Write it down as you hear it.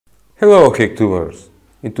Hello Hacktubers!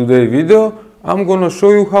 In today's video I'm gonna show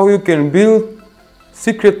you how you can build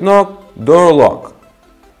secret knock door lock.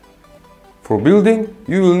 For building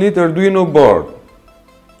you will need Arduino board,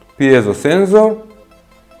 piezo sensor,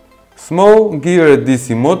 small geared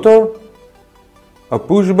DC motor, a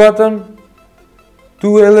push button,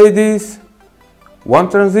 2 LEDs, 1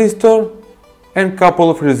 transistor and couple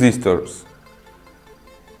of resistors.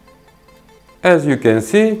 As you can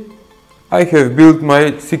see, I have built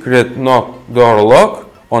my secret knock door lock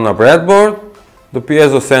on a breadboard. The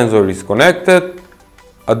piezo sensor is connected.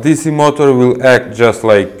 A DC motor will act just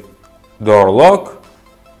like door lock.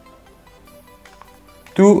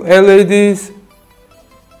 2 LEDs,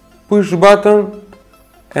 push button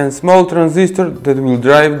and small transistor that will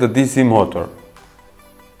drive the DC motor.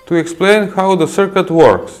 To explain how the circuit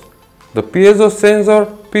works, the piezo sensor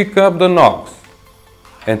picks up the knocks,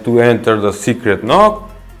 and to enter the secret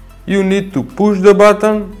knock you need to push the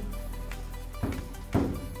button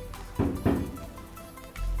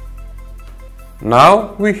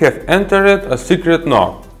Now we have entered a secret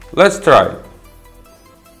knock. Let's try it.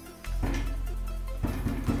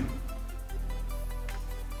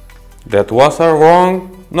 That was a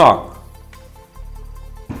wrong knock.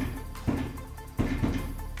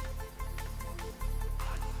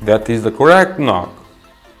 That is the correct knock.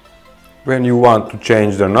 When you want to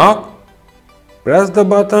change the knock, press the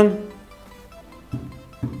button.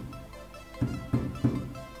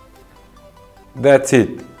 That's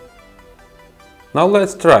it. Now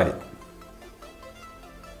let's try it.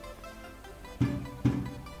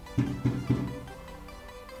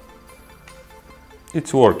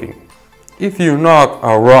 It's working. If you knock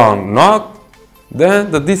a wrong knock, then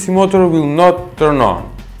the DC motor will not turn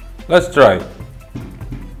on. Let's try it.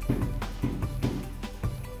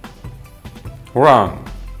 Wrong.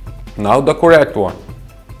 Now the correct one.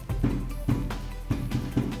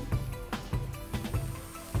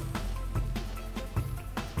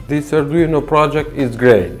 This Arduino project is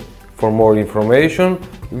great. For more information,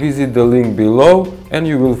 visit the link below and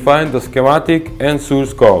you will find the schematic and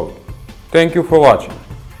source code. Thank you for watching.